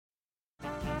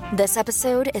This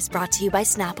episode is brought to you by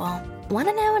Snapple. Want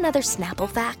to know another Snapple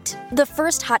fact? The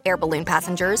first hot air balloon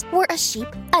passengers were a sheep,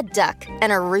 a duck,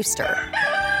 and a rooster.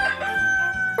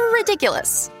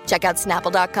 Ridiculous. Check out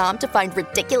Snapple.com to find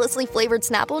ridiculously flavored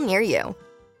Snapple near you.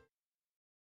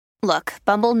 Look,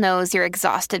 Bumble knows you're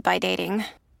exhausted by dating.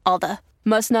 All the,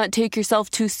 must not take yourself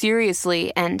too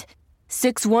seriously, and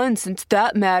 6'1" since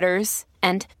that matters,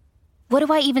 and what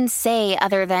do I even say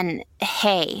other than,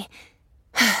 hey?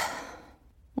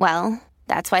 Well,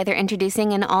 that's why they're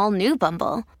introducing an all-new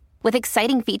Bumble, with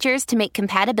exciting features to make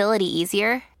compatibility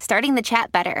easier, starting the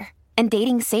chat better, and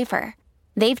dating safer.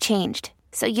 They've changed,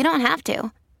 so you don't have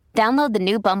to. Download the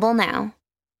new Bumble now.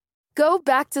 Go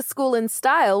back to school in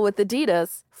style with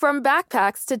Adidas. From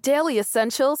backpacks to daily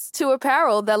essentials to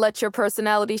apparel that lets your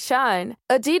personality shine,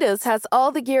 Adidas has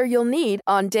all the gear you'll need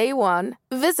on day one.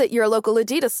 Visit your local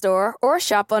Adidas store or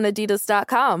shop on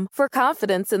adidas.com for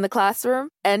confidence in the classroom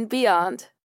and beyond.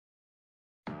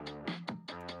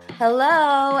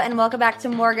 Hello, and welcome back to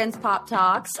Morgan's Pop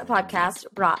Talks, a podcast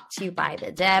brought to you by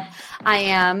The Dip. I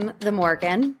am the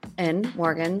Morgan in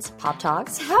Morgan's Pop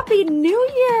Talks. Happy New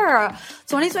Year!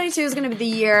 2022 is going to be the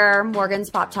year Morgan's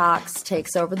Pop Talks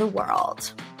takes over the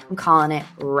world. I'm calling it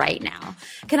right now.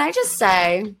 Can I just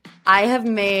say, I have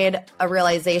made a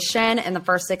realization in the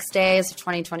first 6 days of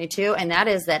 2022, and that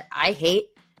is that I hate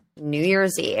New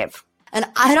Year's Eve. And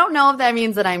I don't know if that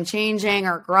means that I'm changing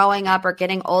or growing up or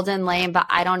getting old and lame, but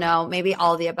I don't know, maybe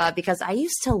all of the above, because I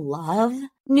used to love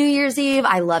New Year's Eve.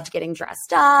 I loved getting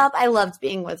dressed up. I loved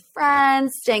being with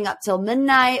friends, staying up till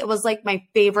midnight. It was like my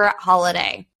favorite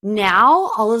holiday.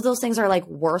 Now, all of those things are like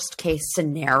worst case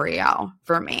scenario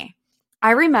for me.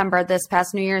 I remember this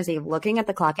past New Year's Eve looking at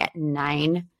the clock at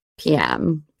 9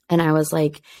 p.m. and I was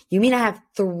like, you mean I have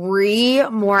 3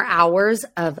 more hours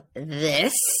of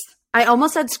this? I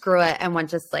almost said screw it and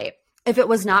went to sleep. If it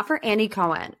was not for Andy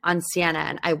Cohen on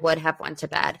CNN, I would have went to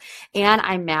bed. And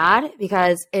I'm mad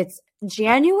because it's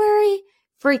January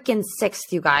freaking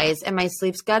 6th, you guys, and my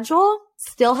sleep schedule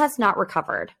still has not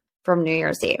recovered from New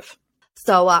Year's Eve.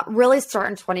 So really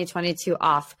starting 2022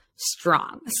 off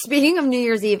strong. Speaking of New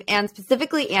Year's Eve, and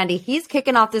specifically Andy, he's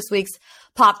kicking off this week's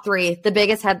Pop 3, the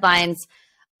biggest headlines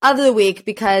of the week,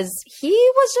 because he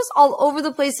was just all over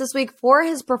the place this week for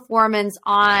his performance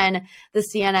on the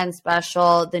CNN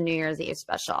special, the New Year's Eve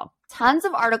special. Tons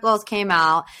of articles came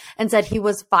out and said he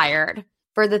was fired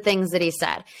for the things that he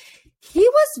said. He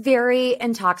was very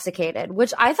intoxicated,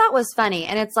 which I thought was funny.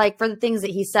 And it's like, for the things that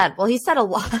he said, well, he said a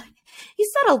lot. He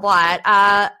said a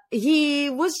lot. He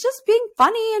was just being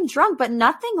funny and drunk, but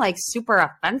nothing like super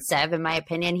offensive, in my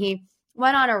opinion. He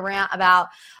went on a rant about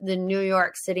the New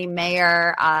York City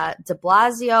mayor, de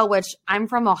Blasio, which I'm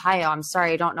from Ohio. I'm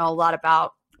sorry, I don't know a lot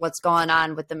about what's going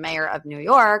on with the mayor of New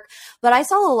York, but I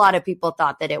saw a lot of people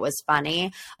thought that it was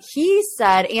funny.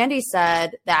 Andy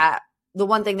said that the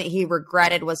one thing that he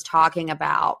regretted was talking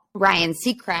about Ryan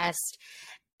Seacrest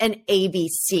and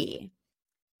ABC.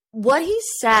 What he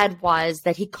said was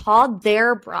that he called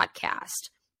their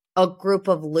broadcast a group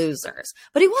of losers,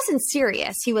 but he wasn't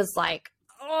serious. He was like,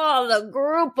 oh, the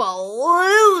group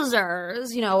of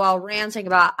losers, while ranting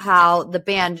about how the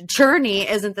band Journey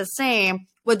isn't the same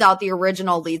without the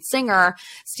original lead singer,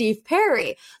 Steve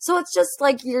Perry. So it's just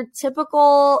like your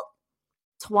typical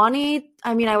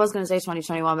I was going to say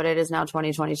 2021, but it is now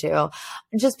 2022.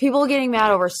 Just people getting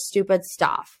mad over stupid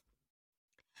stuff,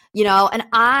 and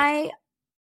I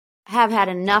have had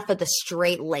enough of the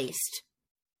straight-laced.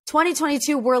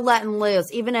 2022, we're letting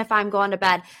loose. Even if I'm going to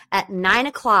bed at 9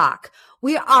 o'clock,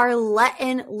 we are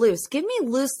letting loose. Give me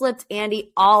loose-lipped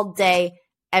Andy all day,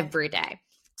 every day.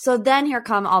 So then here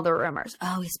come all the rumors.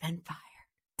 Oh, he's been fired.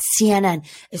 CNN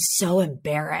is so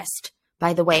embarrassed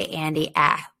by the way Andy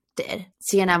acted.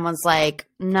 CNN was like,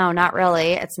 no, not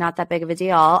really. It's not that big of a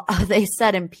deal. They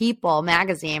said in People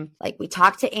magazine, like, we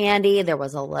talked to Andy. There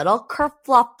was a little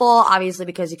kerfluffle, obviously,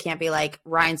 because you can't be like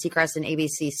Ryan Seacrest and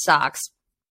ABC sucks.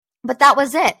 But that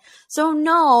was it. So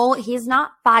no, he's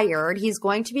not fired. He's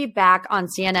going to be back on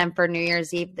CNN for New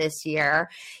Year's Eve this year.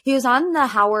 He was on the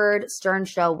Howard Stern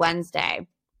show Wednesday.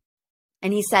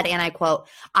 And he said, and I quote,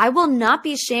 I will not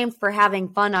be shamed for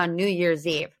having fun on New Year's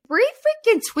Eve. Great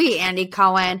freaking tweet, Andy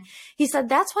Cohen. He said,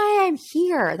 that's why I'm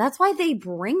here. That's why they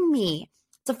bring me.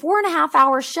 It's a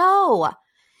 4.5-hour show.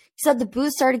 He said the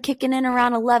booze started kicking in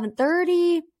around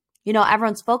 11:30.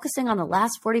 Everyone's focusing on the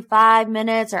last 45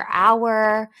 minutes or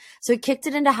hour. So he kicked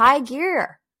it into high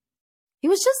gear. He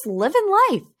was just living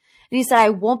life. And he said, I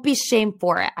won't be shamed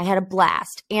for it. I had a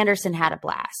blast. Anderson had a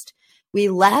blast. We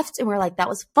left and we're like, that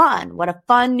was fun. What a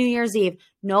fun New Year's Eve.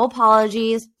 No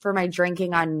apologies for my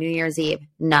drinking on New Year's Eve.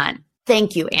 None.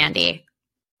 Thank you, Andy.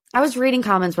 I was reading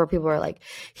comments where people were like,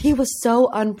 he was so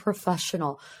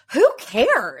unprofessional. Who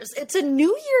cares? It's a New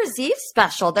Year's Eve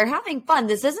special. They're having fun.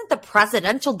 This isn't the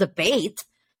presidential debate.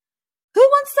 Who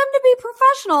wants them to be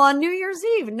professional on New Year's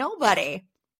Eve? Nobody.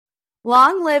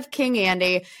 Long live King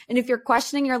Andy. And if you're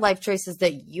questioning your life choices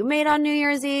that you made on New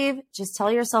Year's Eve, just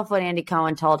tell yourself what Andy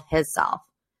Cohen told himself.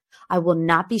 I will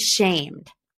not be shamed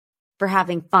for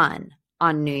having fun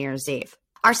on New Year's Eve.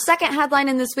 Our second headline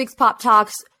in this week's Pop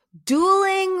Talks,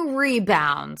 dueling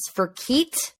rebounds for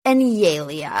Keat and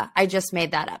Yalia. I just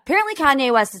made that up. Apparently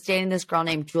Kanye West is dating this girl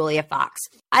named Julia Fox.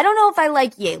 I don't know if I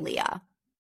like Yalia.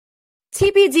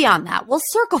 TBD on that. We'll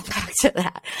circle back to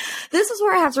that. This is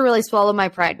where I have to really swallow my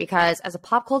pride because as a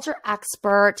pop culture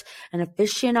expert, an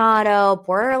aficionado,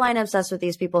 borderline obsessed with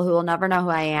these people who will never know who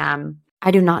I am,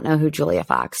 I do not know who Julia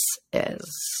Fox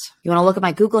is. You want to look at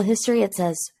my Google history? It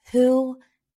says, who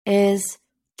is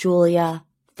Julia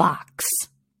Fox?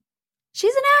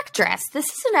 She's an actress. This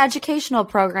is an educational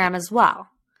program as well.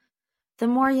 The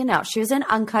more you know. She was in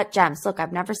Uncut Gems. Look,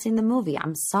 I've never seen the movie.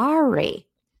 I'm sorry.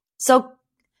 So,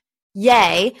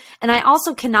 yay. And I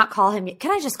also cannot call him.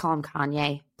 Can I just call him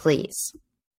Kanye, please?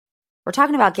 We're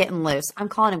talking about getting loose. I'm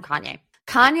calling him Kanye.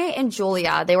 Kanye and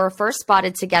Julia, they were first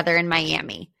spotted together in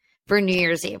Miami for New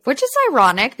Year's Eve, which is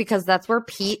ironic because that's where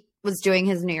Pete was doing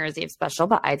his New Year's Eve special,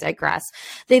 but I digress.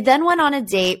 They then went on a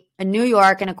date in New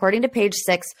York, and according to Page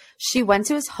Six, she went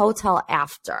to his hotel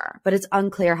after, but it's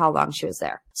unclear how long she was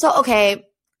there. So, okay,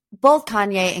 both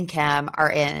Kanye and Kim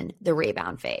are in the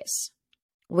rebound phase.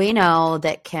 We know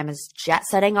that Kim is jet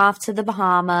setting off to the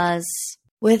Bahamas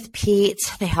with Pete.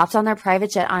 They hopped on their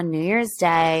private jet on New Year's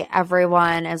Day.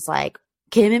 Everyone is like,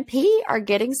 Kim and Pete are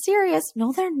getting serious.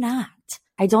 No, they're not.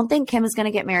 I don't think Kim is going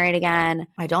to get married again.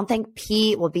 I don't think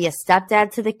Pete will be a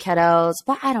stepdad to the kiddos,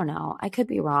 but I don't know. I could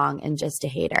be wrong and just a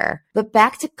hater. But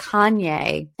back to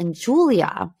Kanye and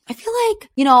Julia. I feel like,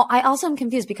 I also am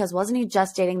confused because wasn't he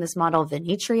just dating this model,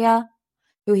 Venetria,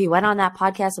 who he went on that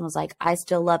podcast and was like, I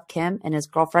still love Kim, and his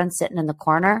girlfriend sitting in the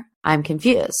corner? I'm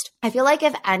confused. I feel like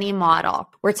if any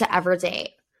model were to ever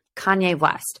date Kanye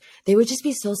West, they would just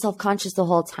be so self-conscious the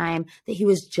whole time that he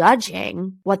was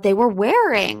judging what they were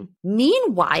wearing.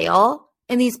 Meanwhile,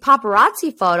 in these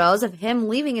paparazzi photos of him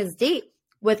leaving his date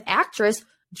with actress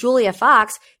Julia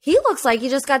Fox, he looks like he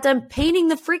just got done painting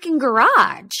the freaking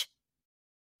garage.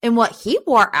 And what he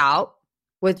wore out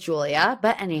with Julia,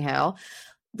 but anywho,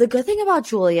 the good thing about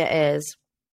Julia is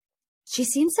she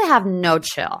seems to have no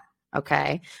chill,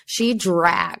 okay? She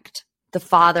dragged the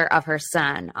father of her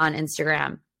son on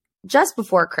Instagram just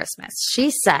before Christmas.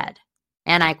 She said,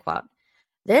 and I quote,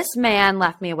 "This man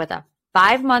left me with a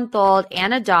 5-month-old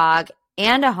and a dog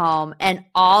and a home and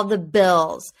all the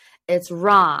bills. It's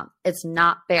wrong. It's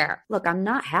not fair." Look, I'm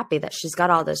not happy that she's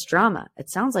got all this drama. It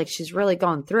sounds like she's really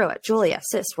going through it. Julia,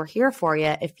 sis, we're here for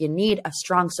you if you need a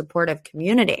strong, supportive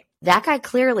community. That guy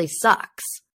clearly sucks.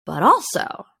 But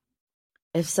also,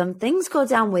 if some things go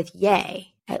down with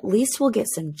Ye, at least we'll get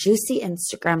some juicy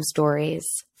Instagram stories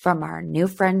from our new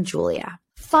friend Julia.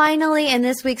 Finally, in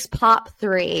this week's Pop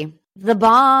 3, the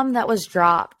bomb that was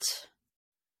dropped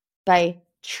by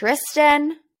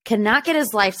Tristan cannot get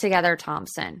his life together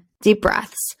Thompson. Deep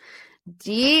breaths.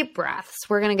 Deep breaths.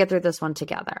 We're going to get through this one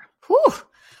together. Whew.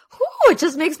 Whew. It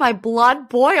just makes my blood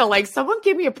boil. Like, someone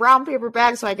give me a brown paper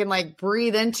bag so I can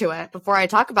breathe into it before I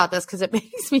talk about this because it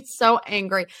makes me so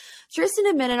angry. Tristan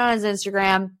admitted on his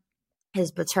Instagram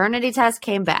his paternity test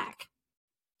came back.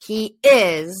 He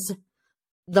is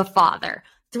the father.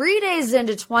 3 days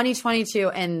into 2022,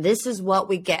 and this is what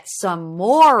we get. Some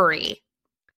Maury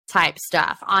type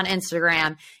stuff on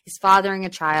Instagram. He's fathering a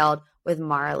child with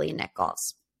Marley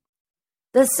Nichols.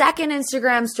 The second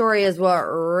Instagram story is what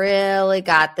really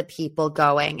got the people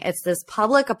going. It's this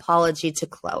public apology to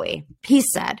Chloe. He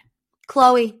said,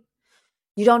 "Chloe,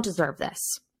 you don't deserve this.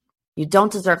 You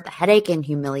don't deserve the headache and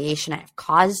humiliation I have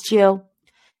caused you.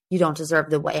 You don't deserve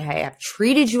the way I have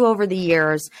treated you over the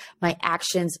years. My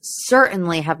actions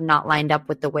certainly have not lined up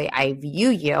with the way I view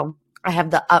you. I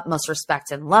have the utmost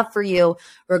respect and love for you,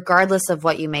 regardless of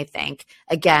what you may think.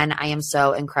 Again, I am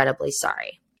so incredibly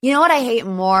sorry." You know what I hate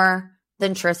more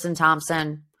than Tristan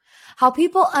Thompson? How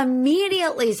people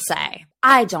immediately say,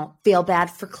 "I don't feel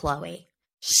bad for Chloe.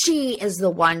 She is the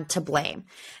one to blame."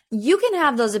 You can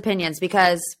have those opinions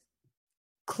because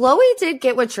Chloe did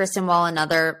get with Tristan while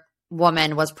another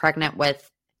woman was pregnant with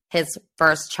his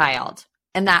first child,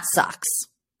 and that sucks.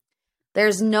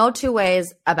 There's no two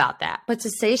ways about that. But to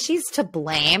say she's to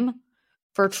blame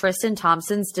for Tristan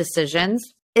Thompson's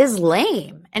decisions is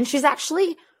lame. And she's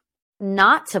actually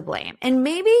not to blame. And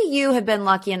maybe you have been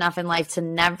lucky enough in life to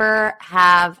never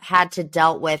have had to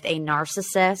deal with a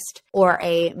narcissist or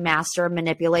a master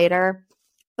manipulator.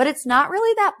 But it's not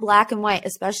really that black and white,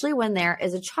 especially when there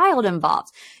is a child involved.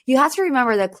 You have to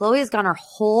remember that Khloe has gone her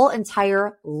whole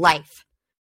entire life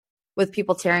with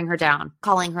people tearing her down,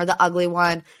 calling her the ugly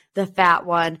one, the fat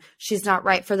one. She's not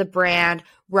right for the brand.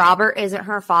 Robert isn't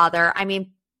her father. I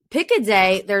mean, pick a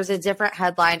day, there's a different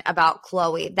headline about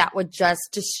Khloe that would just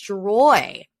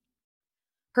destroy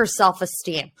her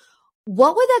self-esteem.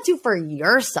 What would that do for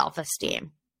your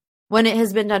self-esteem when it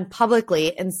has been done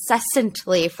publicly,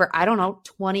 incessantly for,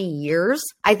 20 years?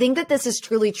 I think that this is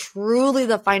truly, truly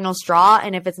the final straw.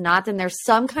 And if it's not, then there's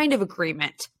some kind of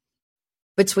agreement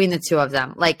between the two of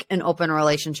them, like an open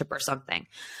relationship or something.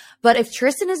 But if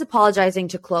Tristan is apologizing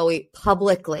to Khloe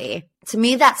publicly, to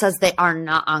me, that says they are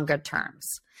not on good terms.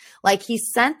 Like, he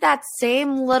sent that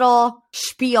same little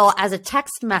spiel as a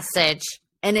text message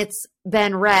and it's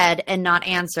been read and not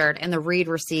answered and the read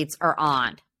receipts are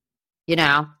on,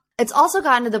 It's also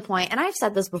gotten to the point, and I've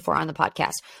said this before on the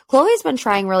podcast, Khloe's been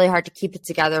trying really hard to keep it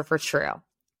together for True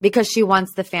because she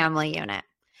wants the family unit.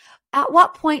 At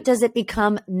what point does it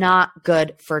become not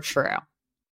good for True?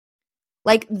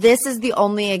 Like, this is the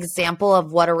only example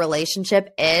of what a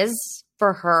relationship is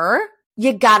for her.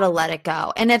 You gotta let it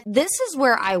go. And if this is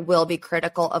where I will be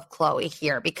critical of Khloe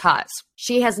here, because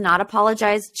she has not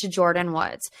apologized to Jordan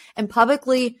Woods, and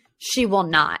publicly she will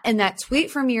not. And that tweet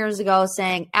from years ago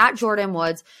saying, at Jordan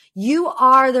Woods, you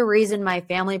are the reason my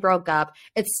family broke up.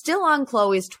 It's still on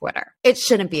Khloe's Twitter. It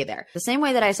shouldn't be there. The same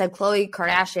way that I said Khloe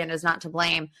Kardashian is not to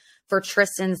blame for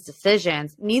Tristan's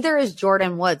decisions, neither is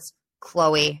Jordan Woods,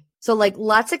 Khloe. So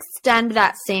let's extend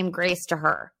that same grace to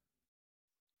her.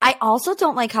 I also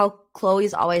don't like how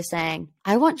Khloe's always saying,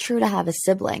 I want True to have a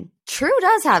sibling. True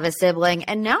does have a sibling,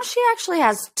 and now she actually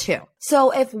has two.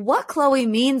 So if what Khloe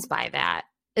means by that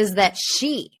is that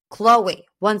Khloe,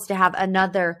 wants to have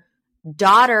another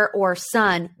daughter or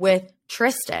son with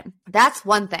Tristan, that's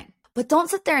one thing. But don't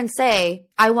sit there and say,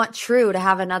 I want True to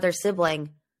have another sibling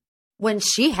when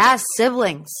she has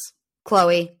siblings,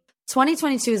 Khloe.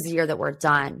 2022 is the year that we're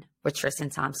done with Tristan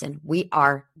Thompson. We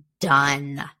are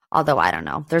done. Although, I don't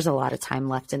know. There's a lot of time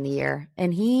left in the year.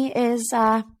 And he is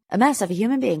a mess of a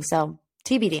human being. So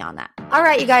TBD on that. All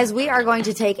right, you guys, we are going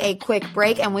to take a quick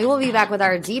break. And we will be back with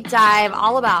our deep dive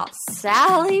all about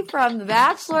Sally from The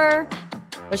Bachelor.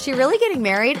 Was she really getting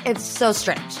married? It's so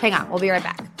strange. Hang on. We'll be right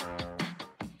back.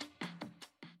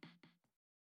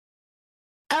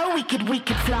 Oh, we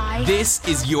could fly. This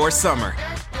is your summer.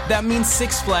 That means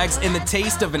Six Flags and the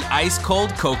taste of an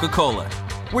ice-cold Coca-Cola.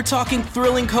 We're talking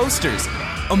thrilling coasters,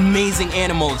 amazing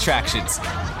animal attractions,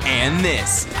 and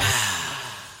this.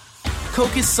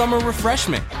 Coke is summer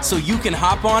refreshment, so you can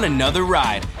hop on another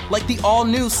ride, like the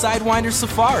all-new Sidewinder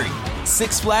Safari.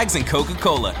 Six Flags and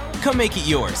Coca-Cola. Come make it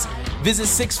yours. Visit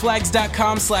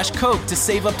sixflags.com/Coke to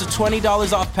save up to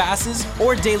 $20 off passes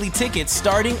or daily tickets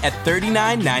starting at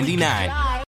 $39.99.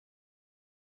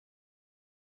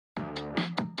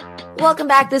 Welcome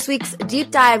back. This week's deep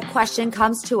dive question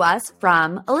comes to us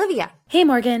from Olivia. Hey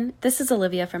Morgan, this is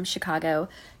Olivia from Chicago.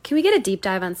 Can we get a deep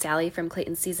dive on Sally from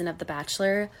Clayton's season of The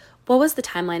Bachelor? What was the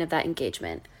timeline of that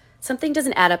engagement? Something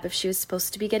doesn't add up if she was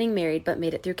supposed to be getting married but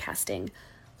made it through casting.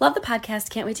 Love the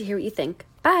podcast. Can't wait to hear what you think.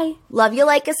 Bye. Love you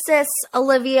like a sis,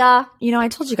 Olivia. I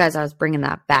told you guys I was bringing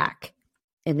that back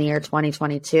in the year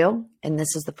 2022, and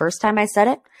this is the first time I said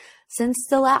it since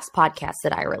the last podcast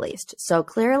that I released. So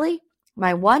clearly,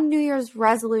 my one New Year's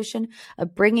resolution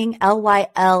of bringing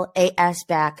LYLAS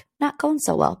back, not going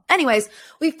so well. Anyways,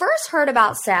 we first heard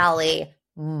about Sally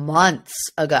months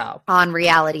ago on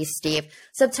Reality Steve,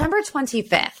 September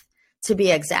 25th to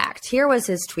be exact. Here was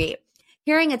his tweet.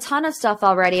 Hearing a ton of stuff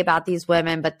already about these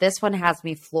women, but this one has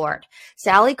me floored.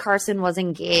 Sally Carson was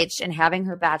engaged and having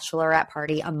her bachelorette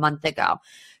party a month ago.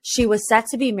 She was set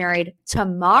to be married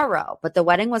tomorrow, but the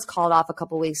wedding was called off a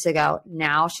couple weeks ago.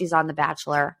 Now she's on The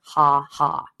Bachelor. Ha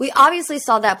ha. We obviously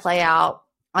saw that play out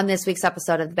on this week's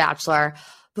episode of The Bachelor.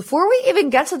 Before we even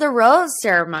get to the rose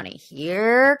ceremony,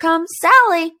 here comes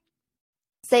Sally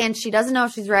saying she doesn't know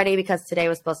if she's ready because today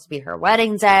was supposed to be her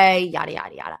wedding day, yada,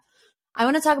 yada, yada. I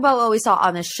want to talk about what we saw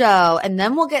on the show, and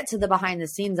then we'll get to the behind the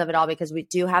scenes of it all because we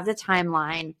do have the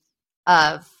timeline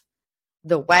of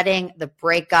the wedding, the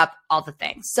breakup, all the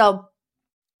things. So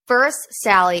first,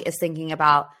 Sally is thinking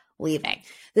about leaving.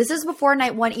 This is before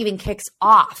night one even kicks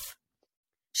off.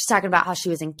 She's talking about how she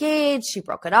was engaged. She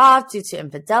broke it off due to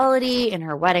infidelity, and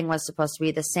her wedding was supposed to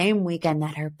be the same weekend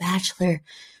that her bachelor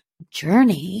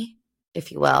journey,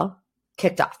 if you will,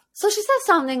 kicked off. So she says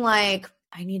something like,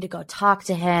 I need to go talk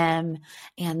to him.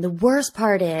 And the worst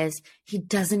part is he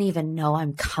doesn't even know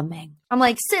I'm coming. I'm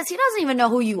like, sis, he doesn't even know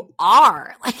who you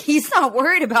are. Like, he's not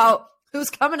worried about who's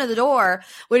coming to the door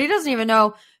when he doesn't even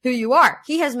know who you are.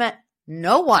 He has met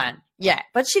no one yet.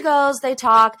 But she goes, they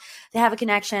talk, they have a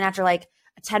connection after like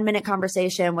a 10-minute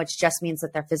conversation, which just means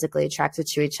that they're physically attracted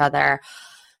to each other.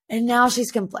 And now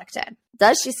she's conflicted.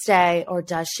 Does she stay or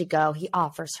does she go? He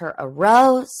offers her a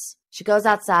rose. She goes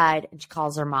outside and she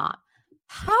calls her mom.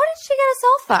 How did she get a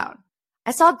cell phone?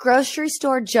 I saw Grocery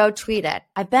Store Joe tweet it.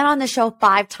 I've been on the show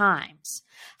 5 times.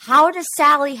 How does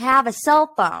Sally have a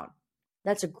cell phone?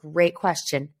 That's a great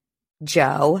question,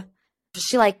 Joe.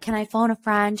 She like, can I phone a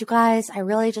friend? You guys, I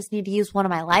really just need to use one of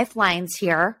my lifelines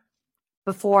here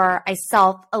before I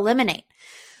self-eliminate.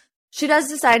 She does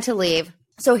decide to leave.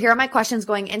 So here are my questions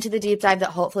going into the deep dive that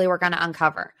hopefully we're going to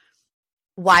uncover.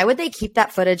 Why would they keep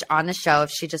that footage on the show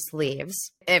if she just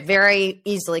leaves? It very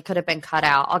easily could have been cut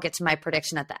out. I'll get to my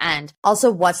prediction at the end. Also,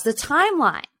 what's the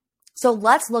timeline? So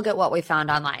let's look at what we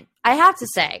found online. I have to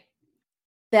say,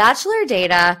 Bachelor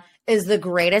Data is the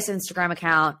greatest Instagram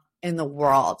account in the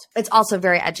world. It's also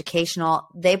very educational.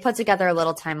 They put together a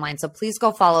little timeline, so please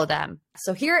go follow them.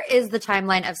 So here is the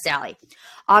timeline of Sally.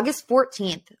 August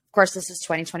 14th, of course, this is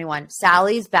 2021,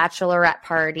 Sally's bachelorette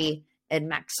party in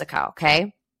Mexico,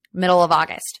 okay? Middle of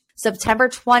August. September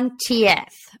 20th,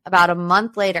 about a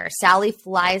month later, Sally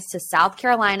flies to South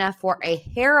Carolina for a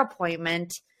hair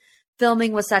appointment.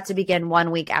 Filming was set to begin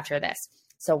 1 week after this.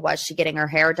 So was she getting her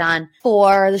hair done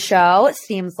for the show? It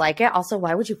seems like it. Also,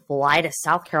 why would you fly to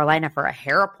South Carolina for a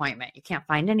hair appointment? You can't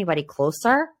find anybody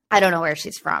closer? I don't know where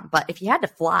she's from, but if you had to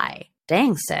fly,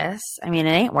 dang, sis. I mean,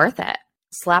 it ain't worth it.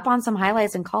 Slap on some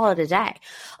highlights and call it a day.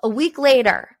 A week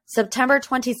later, September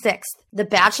 26th, The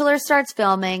Bachelor starts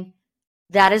filming.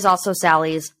 That is also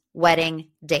Sally's wedding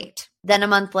date. Then a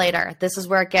month later, this is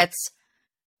where it gets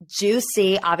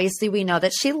juicy. Obviously, we know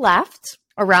that she left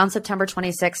around September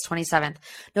 26th, 27th.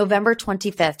 November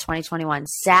 25th, 2021,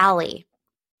 Sally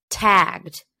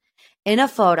tagged in a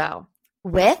photo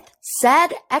with said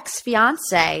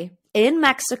ex-fiance in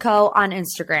Mexico on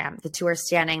Instagram. The two are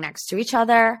standing next to each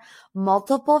other.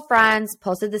 Multiple friends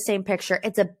posted the same picture.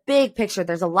 It's a big picture.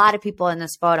 There's a lot of people in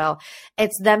this photo.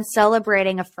 It's them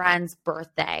celebrating a friend's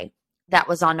birthday that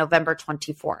was on November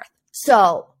 24th.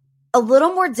 So a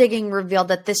little more digging revealed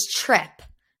that this trip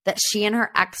that she and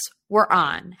her ex were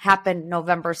on happened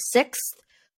November 6th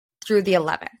through the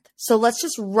 11th. So let's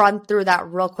just run through that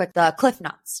real quick. The Cliff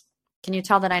Notes. Can you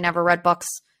tell that I never read books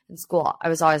in school? I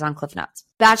was always on Cliff Notes.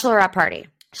 Bachelorette party.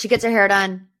 She gets her hair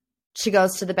done. She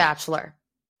goes to the Bachelor.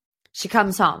 She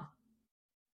comes home.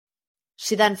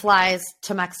 She then flies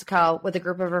to Mexico with a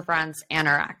group of her friends and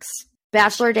her ex.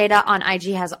 Bachelor Data on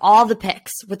IG has all the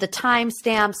pics with the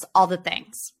timestamps, all the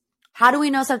things. How do we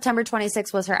know September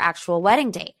 26th was her actual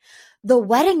wedding date? The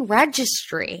wedding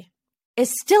registry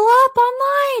is still up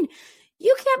online.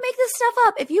 You can't make this stuff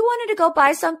up. If you wanted to go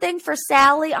buy something for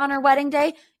Sally on her wedding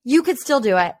day, you could still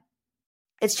do it.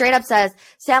 It straight up says,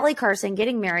 Sally Carson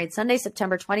getting married Sunday,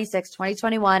 September 26,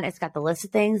 2021. It's got the list of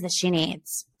things that she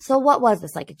needs. So what was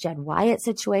this? Like a Jen Wyatt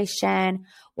situation?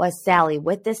 Was Sally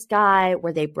with this guy?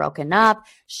 Were they broken up?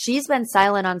 She's been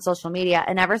silent on social media.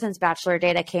 And ever since Bachelor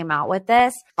Data came out with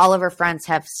this, all of her friends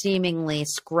have seemingly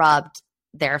scrubbed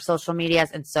their social medias,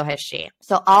 and so has she.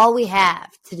 So all we have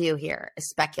to do here is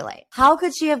speculate. How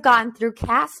could she have gotten through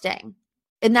casting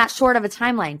in that short of a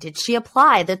timeline? Did she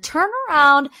apply? The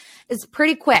turnaround is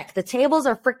pretty quick. The tables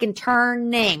are freaking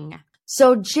turning.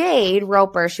 So Jade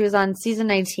Roper, she was on season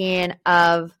 19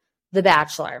 of The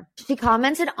Bachelor. She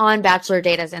commented on Bachelor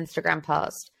Data's Instagram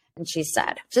post, and she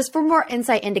said, just for more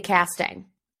insight into casting,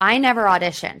 I never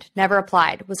auditioned, never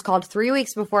applied, was called 3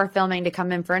 weeks before filming to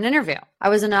come in for an interview. I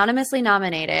was anonymously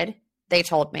nominated, they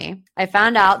told me. I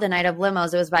found out the night of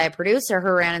limos it was by a producer who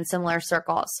ran in similar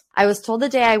circles. I was told the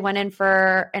day I went in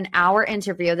for an hour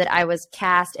interview that I was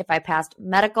cast if I passed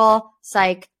medical,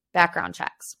 psych, background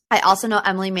checks. I also know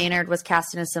Emily Maynard was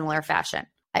cast in a similar fashion.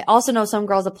 I also know some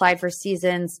girls applied for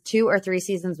seasons 2 or 3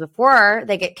 seasons before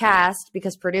they get cast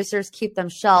because producers keep them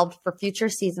shelved for future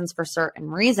seasons for certain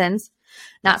reasons.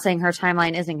 Not saying her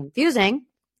timeline isn't confusing,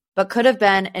 but could have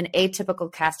been an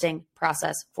atypical casting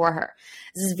process for her.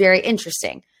 This is very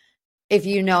interesting. If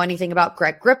you know anything about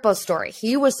Greg Grippo's story,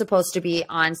 he was supposed to be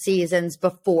on seasons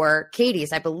before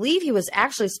Katie's. I believe he was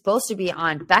actually supposed to be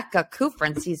on Becca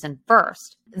Kufrin's season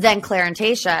first, then Claire and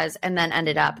Tayshia's, and then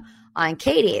ended up on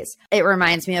Katie's. It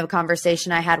reminds me of a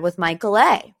conversation I had with Michael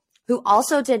A., who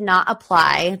also did not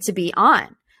apply to be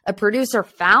on. A producer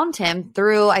found him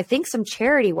through, I think, some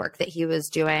charity work that he was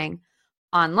doing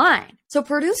online. So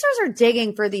producers are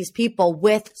digging for these people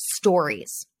with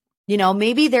stories. You know,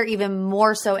 maybe they're even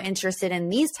more so interested in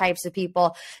these types of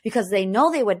people because they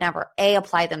know they would never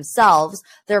apply themselves.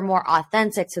 They're more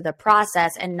authentic to the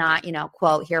process and not, you know,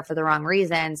 quote, here for the wrong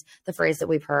reasons, the phrase that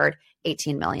we've heard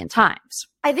 18 million times.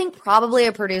 I think probably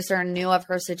a producer knew of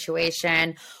her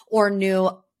situation or knew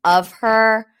of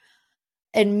her.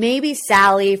 And maybe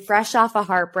Sally, fresh off a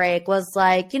heartbreak, was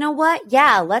like, you know what?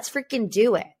 Yeah, let's freaking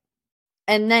do it.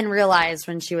 And then realized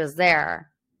when she was there,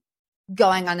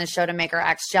 going on the show to make her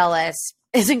ex jealous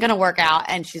isn't going to work out,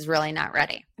 and she's really not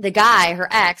ready. The guy, her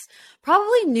ex,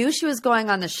 probably knew she was going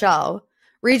on the show,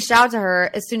 reached out to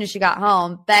her as soon as she got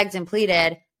home, begged and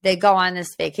pleaded. They go on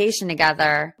this vacation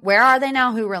together. Where are they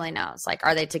now? Who really knows? Like,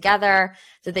 are they together?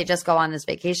 Did they just go on this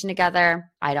vacation together?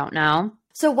 I don't know.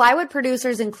 So why would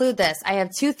producers include this? I have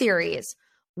two theories.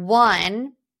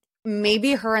 One,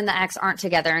 maybe her and the ex aren't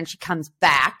together and she comes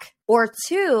back. Or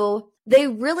two, they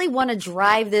really want to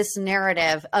drive this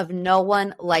narrative of no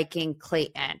one liking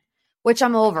Clayton, which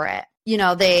I'm over it. You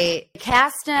know, they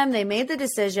cast him, they made the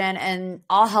decision, and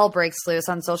all hell breaks loose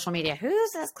on social media.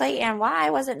 Who's this Clayton?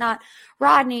 Why was it not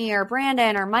Rodney or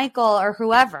Brandon or Michael or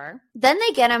whoever? Then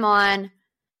they get him on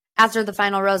after the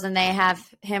final rose and they have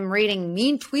him reading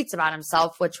mean tweets about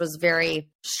himself, which was very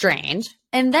strange.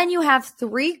 And then you have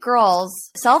 3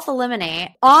 girls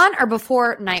self-eliminate on or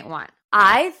before night 1.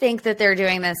 I think that they're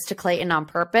doing this to Clayton on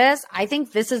purpose. I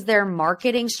think this is their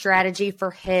marketing strategy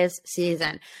for his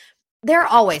season. They're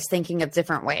always thinking of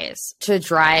different ways to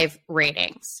drive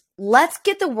ratings. Let's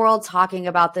get the world talking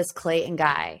about this Clayton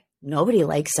guy. Nobody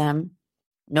likes him.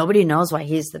 Nobody knows why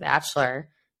he's the Bachelor.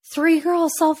 3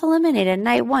 girls self-eliminated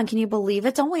night 1. Can you believe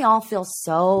it? Don't we all feel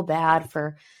so bad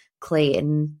for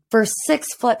Clayton? For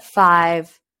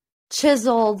 6'5",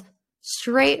 chiseled,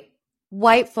 straight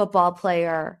white football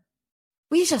player.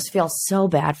 We just feel so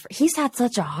bad for. He's had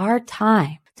such a hard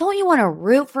time. Don't you want to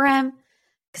root for him?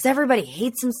 Because everybody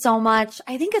hates him so much.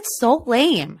 I think it's so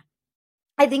lame.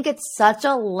 I think it's such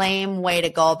a lame way to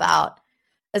go about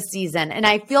a season. And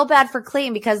I feel bad for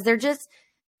Clayton because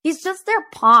he's just their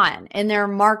pawn in their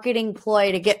marketing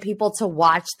ploy to get people to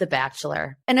watch The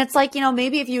Bachelor. And it's like, you know,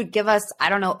 maybe if you would give us, I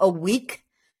don't know, a week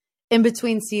in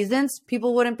between seasons,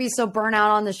 people wouldn't be so burnt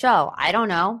out on the show. I don't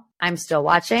know. I'm still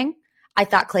watching. I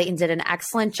thought Clayton did an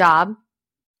excellent job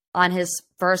on his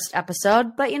first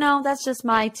episode, but you know, that's just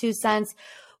my 2 cents.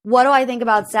 What do I think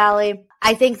about Sally?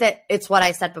 I think that it's what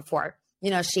I said before. You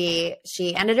know, she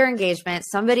ended her engagement.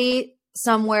 Somebody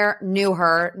somewhere knew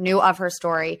of her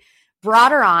story,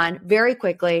 brought her on very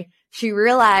quickly. She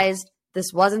realized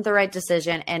this wasn't the right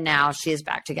decision, and now she is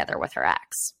back together with her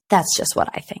ex. That's just what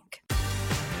I think.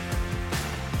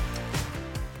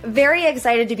 Very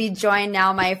excited to be joined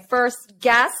now, my first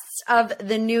guest of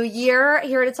the new year,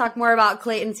 here to talk more about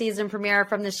Clayton's season premiere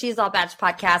from the She's All Batch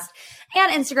podcast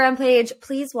and Instagram page.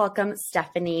 Please welcome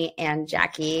Stefanie and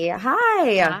Jackie. Hi.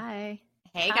 Hi.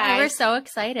 Hey guys. Hi, we're so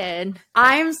excited.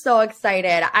 I'm so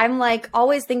excited. I'm like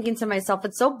always thinking to myself,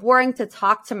 it's so boring to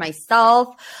talk to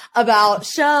myself about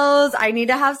shows. I need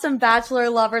to have some Bachelor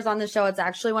lovers on the show. It's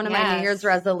actually one of my New Year's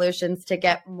resolutions to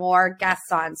get more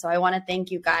guests on. So I want to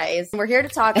thank you guys. We're here to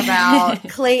talk about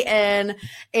Clayton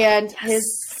and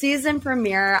his season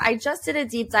premiere. I just did a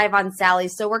deep dive on Sally.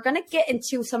 So we're going to get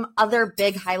into some other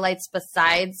big highlights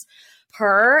besides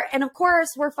her. And of course,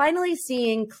 we're finally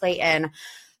seeing Clayton.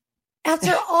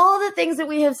 After all the things that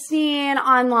we have seen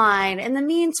online and the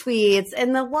mean tweets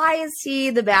and the why is he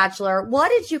the Bachelor, what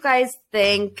did you guys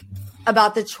think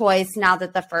about the choice now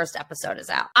that the first episode is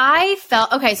out?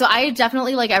 So I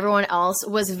definitely, like everyone else,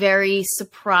 was very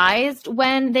surprised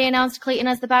when they announced Clayton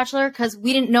as the Bachelor because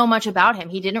we didn't know much about him.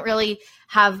 He didn't really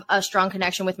have a strong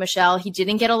connection with Michelle. He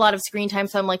didn't get a lot of screen time.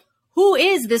 So I'm like, who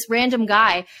is this random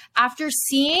guy? After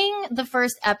seeing the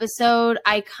first episode,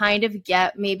 I kind of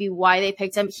get maybe why they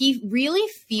picked him. He really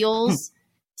feels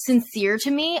sincere to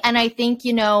me. And I think,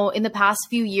 you know, in the past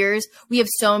few years, we have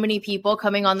so many people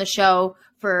coming on the show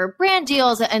for brand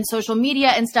deals and social media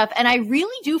and stuff. And I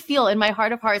really do feel in my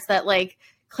heart of hearts that like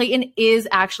Clayton is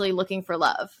actually looking for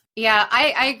love. Yeah,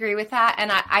 I agree with that.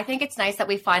 And I think it's nice that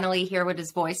we finally hear what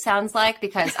his voice sounds like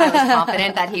because I was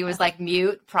confident that he was like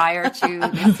mute prior to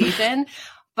the season.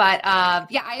 But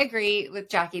yeah, I agree with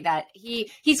Jackie that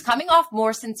he's coming off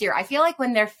more sincere. I feel like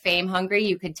when they're fame hungry,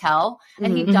 you could tell.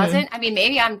 And he doesn't. I mean,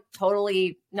 maybe I'm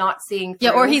totally not seeing through.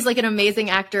 Yeah, or he's like an amazing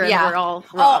actor and we're all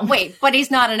wrong. Oh, wait, but he's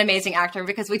not an amazing actor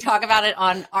because we talk about it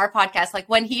on our podcast. Like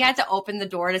when he had to open the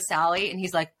door to Sally and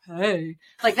he's like, hey,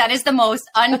 like that is the most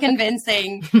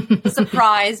unconvincing,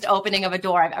 surprised opening of a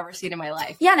door I've ever seen in my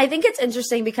life. Yeah, and I think it's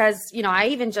interesting because, you know, I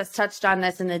even just touched on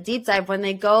this in the deep dive when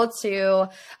they go to,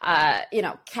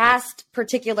 cast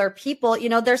particular people, you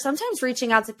know, they're sometimes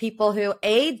reaching out to people who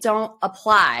don't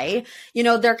apply, you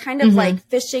know, they're kind of like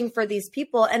fishing for these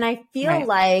people. And I feel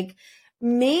like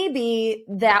maybe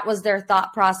that was their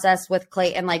thought process with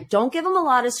Clayton. Like, don't give him a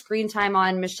lot of screen time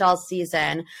on Michelle's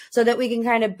season so that we can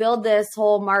kind of build this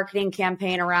whole marketing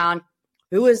campaign around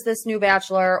who is this new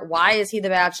Bachelor? Why is he the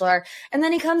Bachelor? And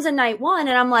then he comes in night one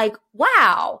and I'm like,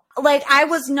 wow, like I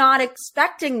was not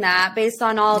expecting that based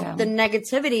on all the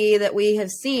negativity that we have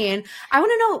seen. I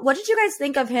want to know, what did you guys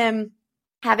think of him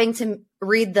having to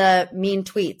read the mean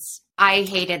tweets? I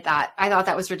hated that. I thought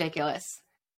that was ridiculous.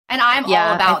 And I'm all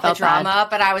about the drama,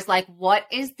 but I was like, what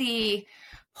is the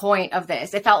point of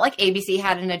this? It felt like ABC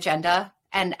had an agenda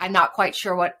and I'm not quite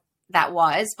sure what that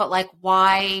was, but like,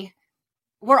 why?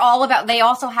 We're all about, they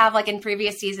also have like in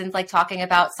previous seasons, like talking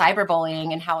about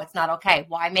cyberbullying and how it's not okay.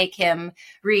 Why make him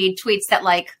read tweets that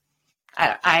like,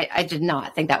 I did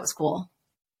not think that was cool.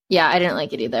 Yeah, I didn't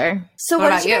like it either. So what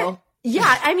about you?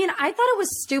 Yeah, I mean, I thought it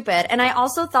was stupid. And I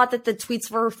also thought that the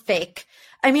tweets were fake.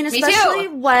 I mean, especially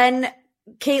when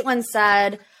Caitlin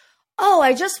said, oh,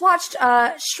 I just watched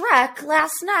Shrek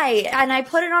last night and I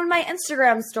put it on my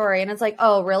Instagram story. And it's like,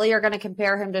 oh, really? You're going to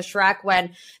compare him to Shrek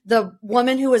when the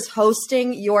woman who was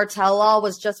hosting your tell-all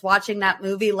was just watching that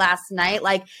movie last night?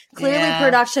 Like, clearly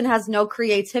production has no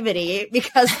creativity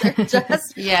because they're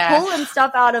just pulling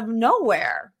stuff out of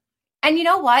nowhere. And you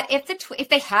know what? If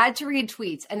they had to read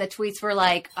tweets and the tweets were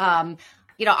like,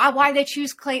 why they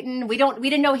choose Clayton? We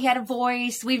didn't know he had a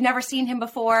voice. We've never seen him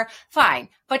before. Fine.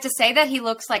 But to say that he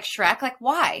looks like Shrek, like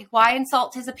why? Why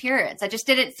insult his appearance? I just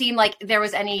didn't seem like there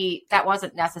was that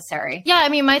wasn't necessary. Yeah. I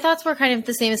mean, my thoughts were kind of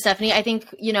the same as Stefanie. I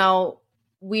think,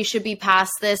 we should be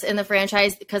past this in the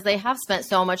franchise because they have spent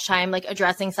so much time like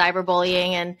addressing cyberbullying.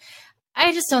 And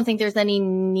I just don't think there's any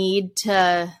need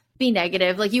to be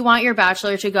negative. Like you want your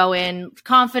Bachelor to go in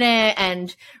confident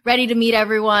and ready to meet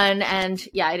everyone. And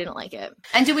yeah, I didn't like it.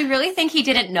 And do we really think he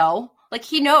didn't know? Like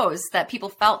he knows that people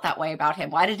felt that way about him.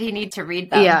 Why did he need to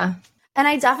read them? Yeah. And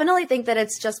I definitely think that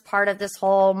it's just part of this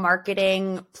whole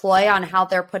marketing ploy on how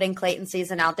they're putting Clayton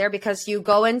season out there, because you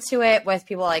go into it with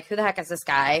people like, who the heck is this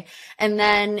guy? And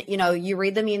then, you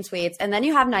read the mean tweets, and then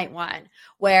you have night one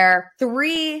where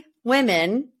 3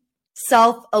 women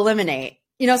self-eliminate.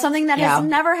 Something that has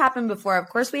never happened before. Of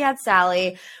course, we had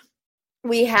Sally.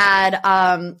 We had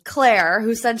Claire,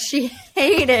 who said she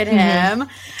hated him.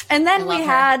 And then we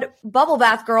had Bubble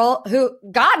Bath Girl, who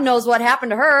God knows what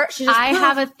happened to her. I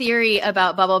have a theory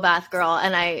about Bubble Bath Girl,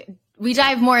 and we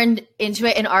dive more into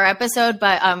it in our episode,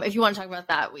 but if you want to talk about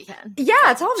that, we can.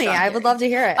 Yeah, tell me. I would love to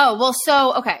hear it. Oh, well,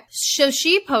 So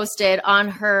she posted on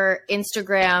her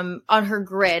Instagram, on her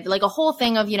grid, like a whole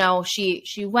thing of,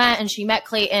 she went and she met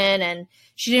Clayton and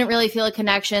she didn't really feel a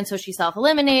connection, so she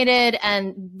self-eliminated.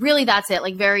 And really that's it,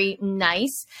 like very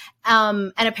nice.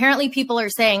 And apparently people are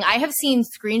saying, I have seen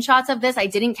screenshots of this. I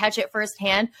didn't catch it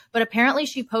firsthand, but apparently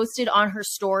she posted on her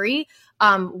story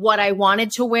what I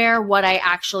wanted to wear, what I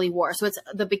actually wore. So it's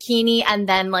the bikini and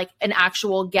then like an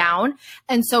actual gown.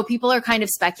 And so people are kind of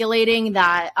speculating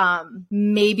that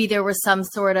maybe there was some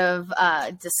sort of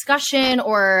discussion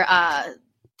or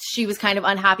she was kind of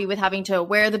unhappy with having to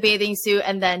wear the bathing suit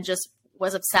and then just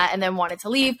was upset and then wanted to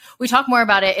leave. We talk more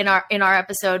about it in our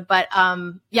episode, but I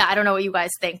don't know what you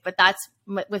guys think, but that's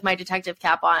with my detective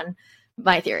cap on,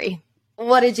 my theory.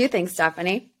 What did you think,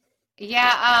 Stefanie?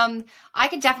 Yeah, I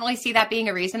could definitely see that being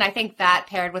a reason. I think that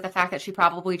paired with the fact that she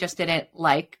probably just didn't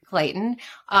like Clayton.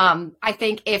 I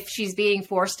think if she's being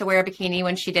forced to wear a bikini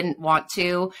when she didn't want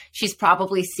to, she's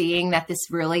probably seeing that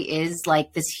this really is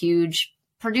like this huge.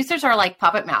 Producers are like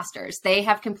puppet masters. They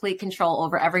have complete control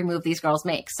over every move these girls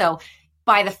make. So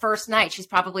by the first night, she's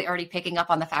probably already picking up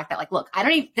on the fact that like, look,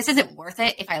 this isn't worth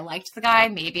it. If I liked the guy,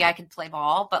 maybe I could play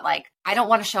ball, but like, I don't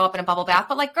want to show up in a bubble bath,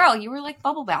 but like, girl, you were like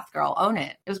bubble bath girl. Own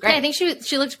it. It was great. Yeah, I think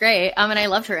she looked great. And I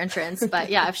loved her entrance,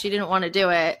 but yeah, if she didn't want to do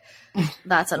it,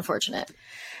 that's unfortunate.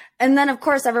 And then, of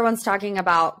course, everyone's talking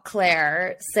about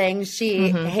Claire saying she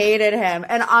hated him.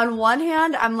 And on one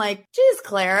hand, I'm like, geez,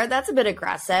 Claire, that's a bit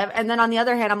aggressive. And then on the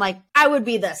other hand, I'm like, I would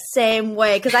be the same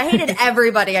way because I hated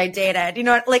everybody I dated. You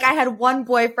know, like I had one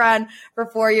boyfriend for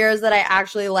 4 years that I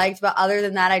actually liked, but other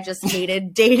than that, I just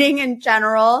hated dating in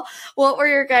general. What were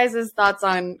your guys' thoughts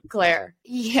on Claire?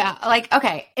 Yeah, like,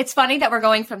 okay, it's funny that we're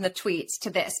going from the tweets to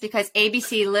this because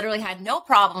ABC literally had no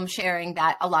problem sharing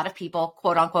that a lot of people,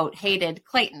 quote unquote, hated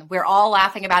Clayton. We're all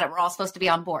laughing about it. We're all supposed to be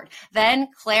on board. Then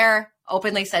Claire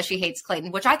openly says she hates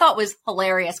Clayton, which I thought was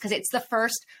hilarious because it's the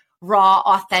first raw,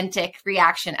 authentic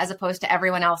reaction as opposed to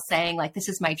everyone else saying like, this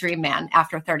is my dream man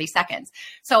after 30 seconds.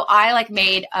 So I like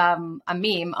made a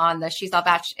meme on the She's All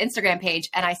Batch Instagram page.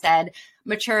 And I said,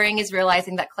 maturing is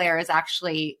realizing that Claire is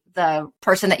actually the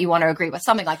person that you want to agree with,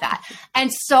 something like that.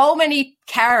 And so many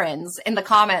Karens in the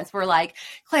comments were like,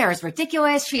 Claire is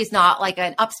ridiculous. She's not like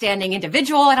an upstanding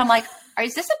individual. And I'm like,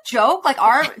 is this a joke? Like,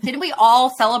 didn't we all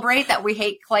celebrate that we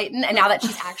hate Clayton? And now that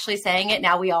she's actually saying it,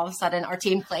 now we all of a sudden are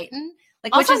team Clayton.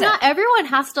 Like, also, which is not everyone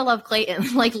has to love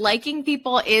Clayton. Like, liking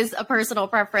people is a personal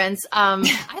preference. I thought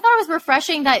it was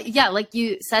refreshing that, yeah, like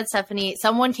you said, Stefanie,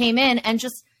 someone came in and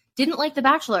just didn't like The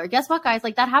Bachelor. Guess what, guys?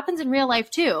 Like, that happens in real life,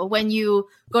 too. When you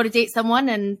go to date someone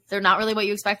and they're not really what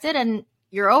you expected and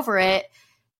you're over it.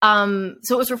 So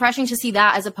it was refreshing to see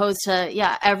that as opposed to,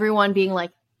 yeah, everyone being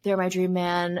like, they're my dream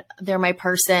man, they're my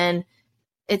person.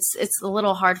 It's a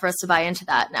little hard for us to buy into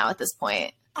that now at this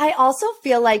point. I also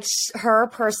feel like her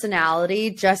personality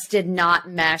just did not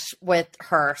mesh with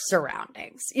her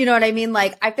surroundings. You know what I mean?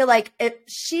 Like, I feel like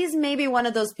she's maybe one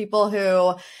of those people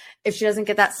who, if she doesn't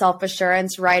get that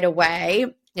self-assurance right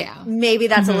away, yeah, maybe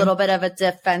that's a little bit of a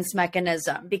defense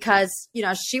mechanism because, you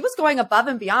know, she was going above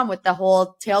and beyond with the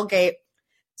whole tailgate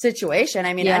situation.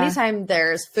 I mean, anytime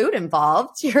there's food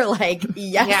involved, you're like,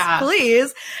 yes,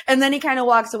 please. And then he kind of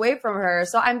walks away from her.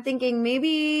 So I'm thinking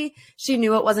maybe she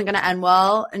knew it wasn't going to end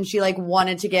well and she like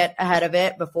wanted to get ahead of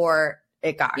it before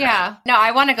it got her. No,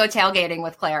 I want to go tailgating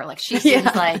with Claire. Like she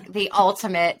seems like the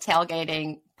ultimate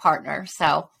tailgating partner.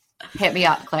 So hit me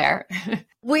up, Claire.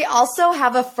 We also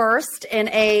have a first in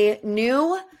a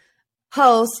new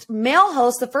host, male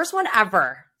host, the first one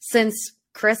ever since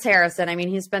Chris Harrison. I mean,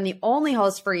 he's been the only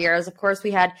host for years. Of course,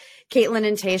 we had Caitlin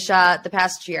and Tayshia the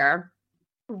past year.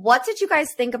 What did you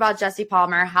guys think about Jesse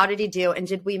Palmer? How did he do? And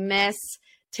did we miss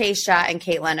Tayshia and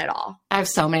Caitlin at all? I have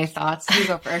so many thoughts. You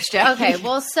go first, Jeff. Okay,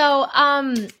 well, so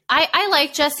I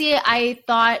like Jesse. I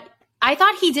thought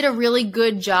he did a really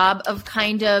good job of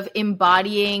kind of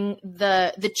embodying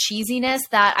the cheesiness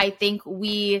that I think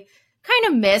we kind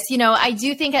of miss. You know, I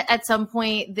do think at some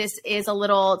point this is a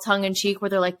little tongue-in-cheek where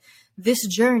they're like, this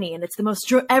journey and it's the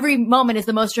most every moment is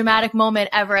the most dramatic moment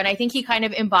ever, and I think he kind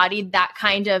of embodied that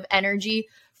kind of energy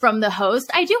from the host.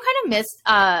 I do kind of miss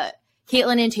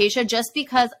Caitlin and Tayshia just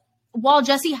because while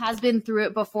Jesse has been through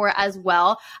it before as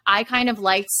well, I kind of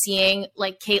liked seeing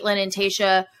like Caitlin and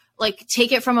Tayshia like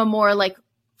take it from a more like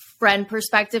friend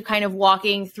perspective, kind of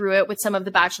walking through it with some of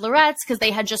the bachelorettes because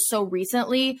they had just so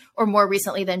recently or more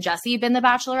recently than Jesse been the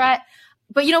bachelorette.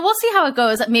 But, you know, we'll see how it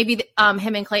goes. Maybe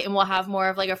him and Clayton will have more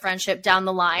of like a friendship down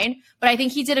the line. But I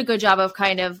think he did a good job of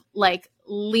kind of like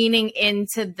leaning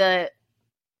into the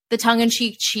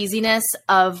tongue-in-cheek cheesiness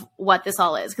of what this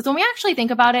all is. Because when we actually think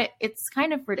about it, it's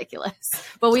kind of ridiculous.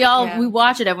 But we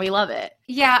watch it and we love it.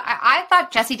 Yeah, I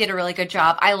thought Jesse did a really good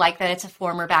job. I like that it's a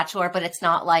former bachelor, but it's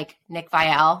not like Nick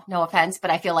Viall. No offense,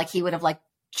 but I feel like he would have like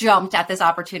jumped at this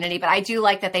opportunity. But I do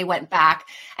like that they went back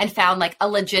and found like a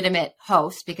legitimate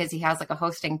host because he has like a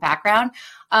hosting background.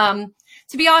 To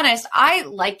be honest, I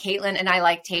like Caitlin and I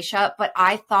like Tayshia, but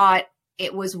I thought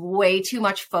it was way too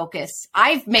much focus.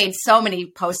 I've made so many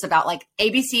posts about like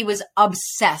ABC was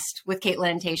obsessed with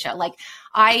Caitlin and Tayshia. Like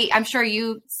I'm sure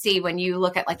you see when you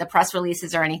look at like the press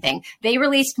releases or anything, they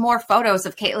released more photos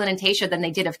of Caitlin and Tayshia than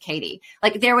they did of Katie.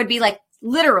 Like there would be like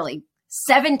literally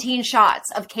 17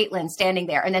 shots of Caitlin standing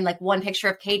there and then like one picture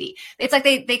of Katie. It's like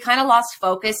they kind of lost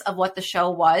focus of what the show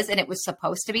was and it was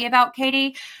supposed to be about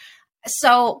Katie.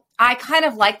 So I kind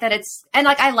of like that and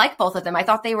like I like both of them. I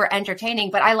thought they were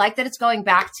entertaining, but I like that it's going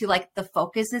back to like the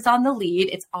focus is on the lead.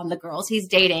 It's on the girls he's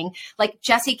dating. Like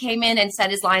Jesse came in and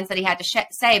said his lines that he had to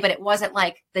say, but it wasn't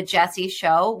like the Jesse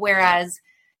show. Whereas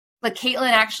like Caitlin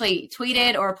actually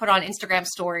tweeted or put on Instagram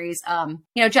stories, you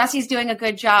know, Jesse's doing a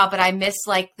good job, but I miss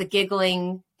like the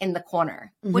giggling in the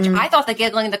corner, which I thought the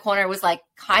giggling in the corner was like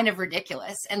kind of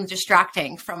ridiculous and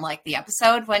distracting from like the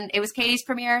episode when it was Katie's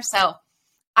premiere. So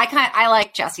I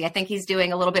like Jesse. I think he's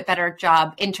doing a little bit better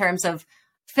job in terms of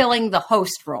filling the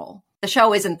host role. The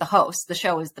show isn't the host. The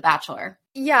show is The Bachelor.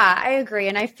 Yeah, I agree.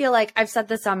 And I feel like I've said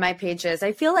this on my pages.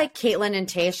 I feel like Caitlin and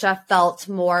Tayshia felt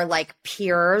more like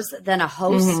peers than a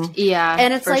host. Mm-hmm. Yeah.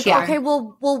 And it's like, sure. okay,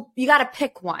 well, you got to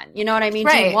pick one. You know what I mean?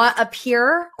 Right. Do you want a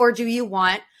peer or do you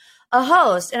want a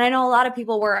host. And I know a lot of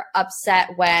people were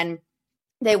upset when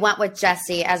they went with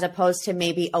Jesse as opposed to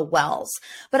maybe a Wells.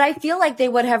 But I feel like they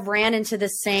would have ran into the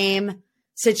same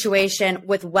situation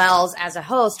with Wells as a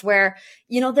host where,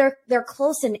 they're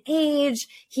close in age.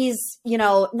 He's,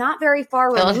 not very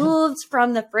far removed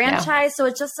from the franchise. Yeah. So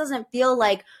it just doesn't feel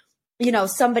like,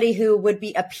 somebody who would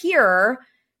be a peer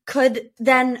could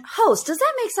then host. Does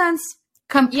that make sense?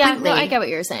 Completely. Yeah, no, I get what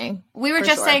you're saying. We were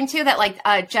just saying too that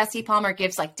like Jesse Palmer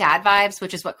gives like dad vibes,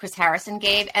 which is what Chris Harrison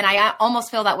gave. And I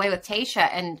almost feel that way with Tayshia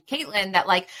and Caitlyn, that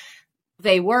like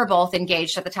they were both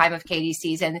engaged at the time of Katie's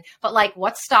season. But like,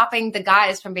 what's stopping the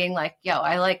guys from being like, yo,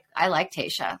 I like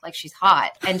Tayshia. Like, she's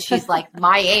hot and she's like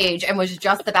my age and was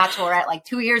just the Bachelorette like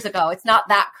 2 years ago. It's not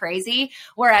that crazy.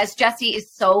 Whereas Jesse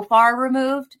is so far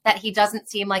removed that he doesn't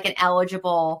seem like an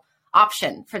eligible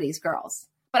option for these girls.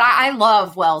 But I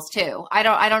love Wells too. I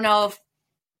don't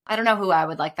know who I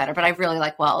would like better, but I really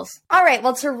like Wells. All right.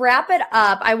 Well, to wrap it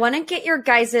up, I want to get your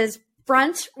guys'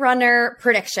 front runner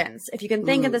predictions. If you can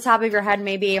think at the top of your head,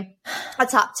 maybe a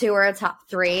top 2 or a top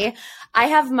 3. I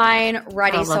have mine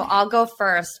ready, so I'll go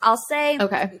first. I'll say,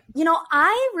 okay.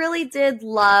 I really did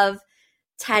love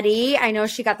Teddy. I know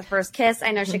she got the first kiss.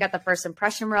 I know she got the first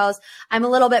impression rose. I'm a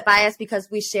little bit biased because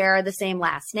we share the same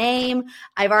last name.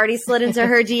 I've already slid into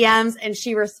her DMs and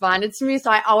she responded to me.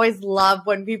 So I always love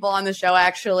when people on the show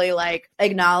actually like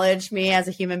acknowledge me as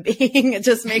a human being. It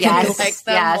just makes me like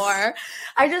them more.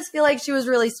 I just feel like she was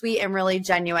really sweet and really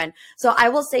genuine. So I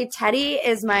will say Teddy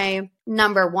is my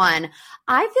number 1.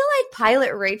 I feel like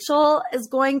Pilot Rachel is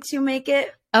going to make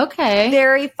it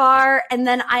very far. And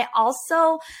then I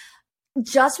also,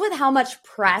 just with how much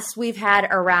press we've had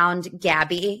around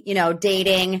Gabby,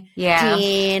 dating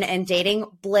Dean and dating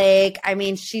Blake. I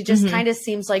mean, she just kind of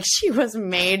seems like she was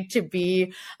made to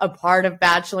be a part of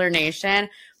Bachelor Nation.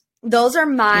 Those are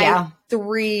my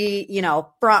 3,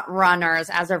 front runners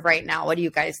as of right now. What do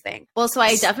you guys think? Well, so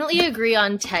I definitely agree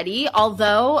on Teddy,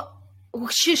 although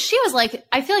she was like,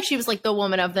 I feel like she was like the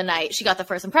woman of the night. She got the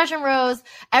first impression rose.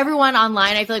 Everyone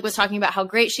online, I feel like, was talking about how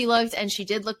great she looked, and she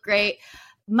did look great.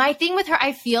 My thing with her,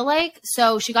 I feel like,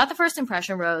 so she got the first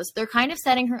impression rose. They're kind of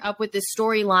setting her up with this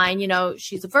storyline.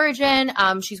 She's a virgin.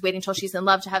 She's waiting till she's in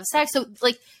love to have sex. So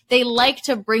like they like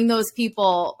to bring those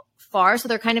people far. So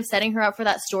they're kind of setting her up for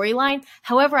that storyline.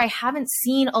 However, I haven't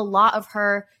seen a lot of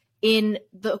her in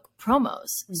the promos.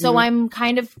 So I'm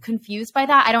kind of confused by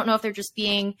that. I don't know if they're just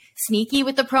being sneaky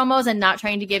with the promos and not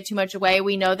trying to give too much away.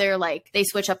 We know they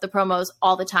switch up the promos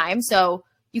all the time. So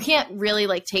you can't really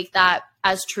like take that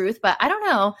as truth, but I don't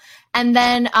know. And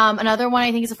then another one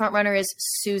I think is a front runner is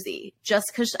Susie, just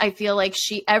because I feel like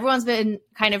everyone's been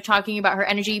kind of talking about her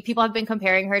energy. People have been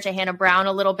comparing her to Hannah Brown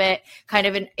a little bit, kind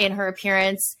of in her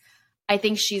appearance. I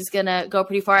think she's going to go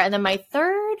pretty far. And then my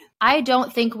third, I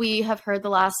don't think we have heard the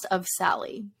last of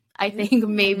Sally. I think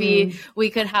maybe we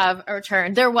could have a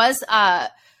return. There was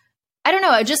I don't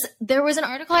know. There was an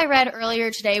article I read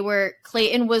earlier today where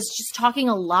Clayton was just talking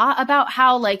a lot about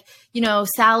how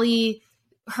Sally,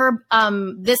 her,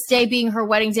 this day being her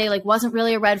wedding day, like wasn't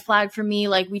really a red flag for me.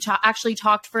 Like we actually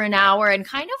talked for an hour and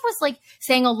kind of was like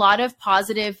saying a lot of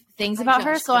positive things about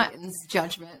her. So Clayton's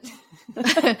judgment.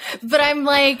 But I'm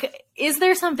like, is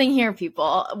there something here,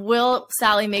 people? Will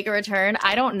Sally make a return?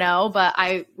 I don't know, but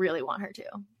I really want her to.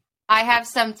 I have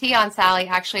some tea on Sally.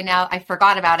 Actually, now I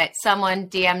forgot about it. Someone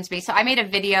DM'd me. So I made a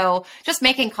video just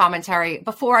making commentary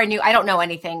before I don't know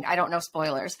anything. I don't know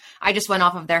spoilers. I just went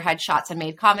off of their headshots and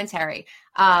made commentary.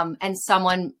 And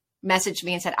someone messaged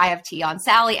me and said, I have tea on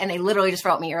Sally. And they literally just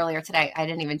wrote me earlier today. I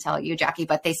didn't even tell you, Jackie,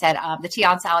 but they said the tea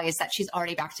on Sally is that she's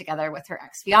already back together with her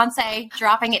ex-fiance.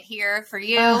 Dropping it here for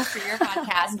you, for your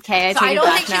podcast. Okay, I don't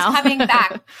think she's coming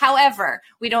back. However,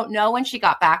 we don't know when she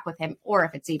got back with him or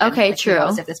if it's even true. Who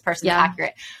knows if this person's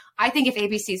accurate. I think if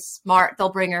ABC's smart,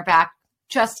 they'll bring her back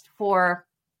just for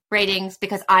ratings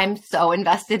because I'm so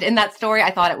invested in that story. I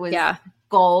thought it was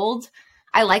gold.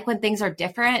 I like when things are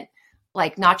different.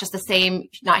 Like not just the same,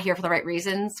 not here for the right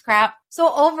reasons crap.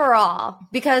 So overall,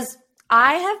 because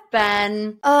I have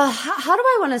been, how do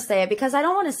I want to say it? Because I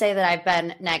don't want to say that I've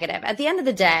been negative. At the end of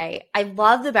the day, I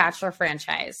love the Bachelor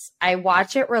franchise. I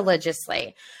watch it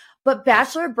religiously, but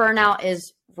Bachelor burnout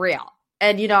is real.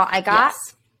 And, I got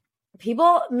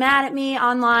people mad at me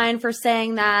online for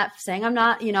saying I'm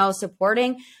not,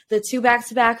 supporting the 2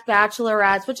 back-to-back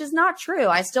Bachelorettes, which is not true.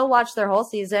 I still watched their whole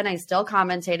season. I still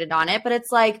commentated on it, but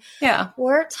it's like,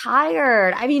 we're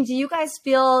tired. I mean, do you guys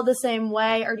feel the same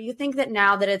way? Or do you think that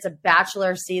now that it's a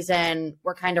Bachelor season,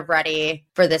 we're kind of ready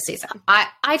for this season?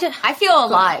 I feel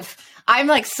alive. I'm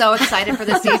like so excited for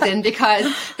the season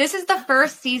because this is the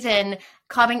first season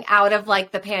coming out of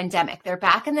like the pandemic. They're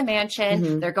back in the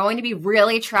mansion. They're going to be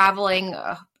really traveling,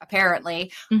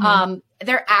 apparently.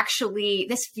 They're actually,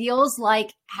 this feels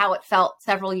like how it felt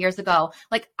several years ago.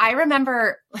 Like I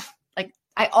remember, like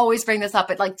I always bring this up,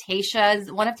 but like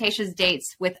one of Tayshia's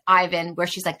dates with Ivan, where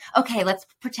she's like, okay, let's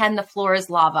pretend the floor is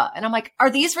lava. And I'm like, are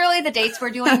these really the dates we're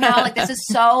doing now? Like this is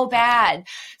so bad.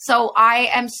 So I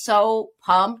am so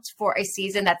pumped for a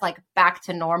season that's like back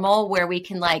to normal, where we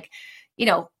can like, you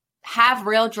know, have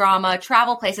real drama,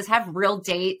 travel places, have real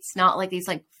dates, not like these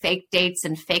like fake dates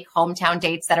and fake hometown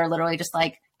dates that are literally just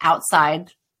like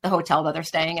outside the hotel that they're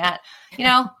staying at, you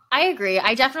know? I agree.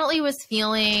 I definitely was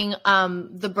feeling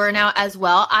the burnout as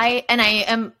well.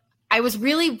 I was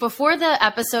really, before the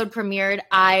episode premiered,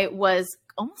 I was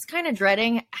almost kind of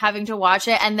dreading having to watch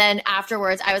it. And then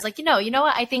afterwards I was like, you know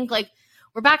what? I think like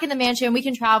we're back in the mansion. We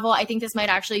can travel. I think this might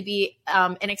actually be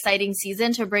an exciting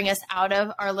season to bring us out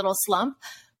of our little slump.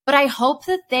 But I hope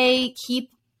that they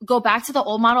go back to the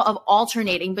old model of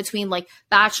alternating between like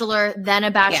Bachelor, then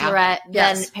a Bachelorette,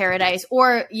 then Paradise,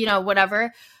 or, you know,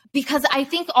 whatever. Because I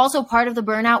think also part of the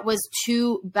burnout was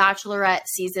 2 Bachelorette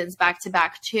seasons back to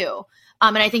back too.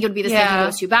 And I think it would be the same for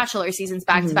those 2 Bachelor seasons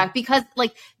back to back, because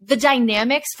like the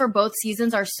dynamics for both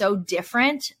seasons are so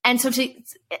different. And so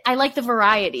I like the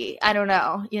variety. I don't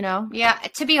know, you know? Yeah.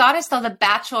 To be honest though, The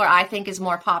Bachelor I think is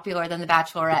more popular than The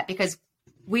Bachelorette, because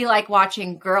we like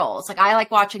watching girls. Like I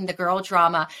like watching the girl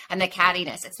drama and the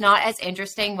cattiness. It's not as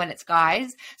interesting when it's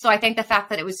guys. So I think the fact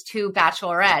that it was 2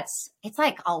 Bachelorettes, it's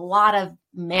like a lot of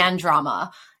man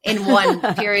drama in one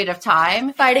period of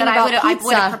time. Fighting about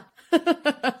pizza.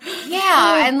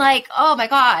 Yeah. And like, oh my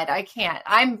God, I can't.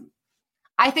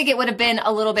 I think it would have been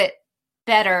a little bit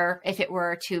better if it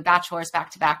were 2 Bachelors back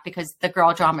to back, because the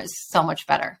girl drama is so much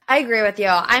better. I agree with you.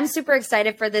 I'm super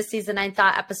excited for this season. I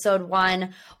thought episode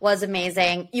 1 was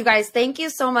amazing. You guys, thank you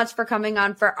so much for coming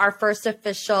on for our first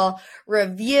official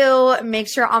review. Make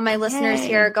sure all my listeners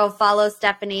here go follow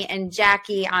Stefanie and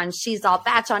Jackie on She's All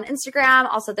Batch on Instagram.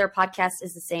 Also, their podcast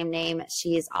is the same name,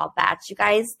 She's All Batch. You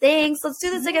guys, thanks. Let's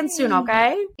do this again soon,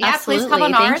 okay? Yeah, absolutely. Please come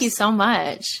on ours. Thank you so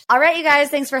much. All right, you guys,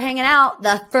 thanks for hanging out.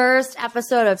 The first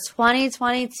episode of 2022.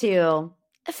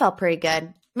 It felt pretty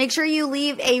good. Make sure you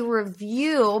leave a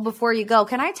review before you go.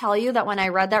 Can I tell you that when I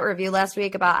read that review last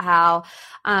week about how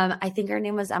I think her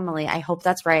name was Emily. I hope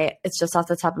that's right. It's just off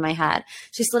the top of my head.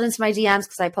 She slid into my DMs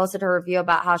because I posted her review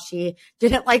about how she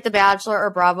didn't like The Bachelor or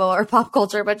Bravo or Pop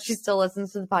Culture, but she still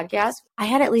listens to the podcast. I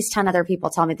had at least 10 other people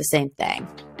tell me the same thing.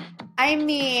 I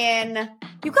mean,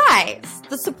 you guys,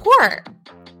 the support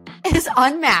is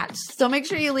unmatched. So make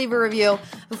sure you leave a review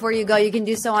before you go. You can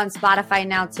do so on Spotify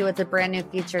now too. It's a brand new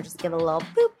feature. Just give a little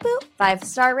boop, boop,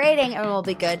 5-star rating and we'll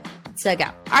be good to go.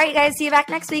 All right, guys. See you back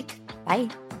next week. Bye.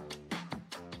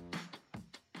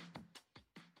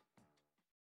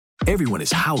 Everyone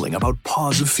is howling about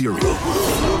Paws of Fury.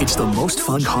 It's the most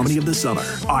fun comedy of the summer.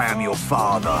 I am your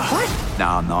father. What? No,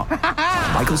 I'm not.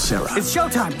 Michael Cera. It's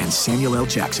showtime. And Samuel L.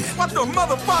 Jackson. What the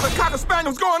motherfucker cocker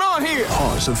spaniel's going on here?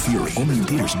 Paws of Fury. Only in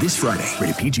theaters this Friday.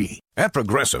 Rated PG. At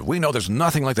Progressive, we know there's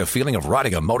nothing like the feeling of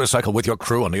riding a motorcycle with your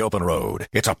crew on the open road.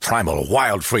 It's a primal,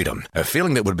 wild freedom. A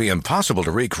feeling that would be impossible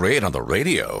to recreate on the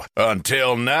radio.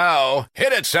 Until now.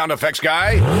 Hit it, sound effects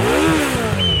guy.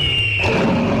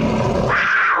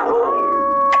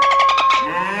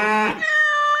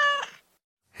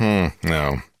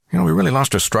 No. You know, we really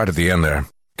lost our stride at the end there.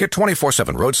 Get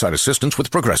 24/7 roadside assistance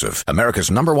with Progressive, America's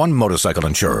 #1 motorcycle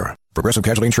insurer. Progressive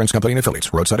Casualty Insurance Company and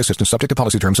Affiliates. Roadside assistance subject to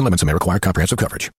policy terms and limits and may require comprehensive coverage.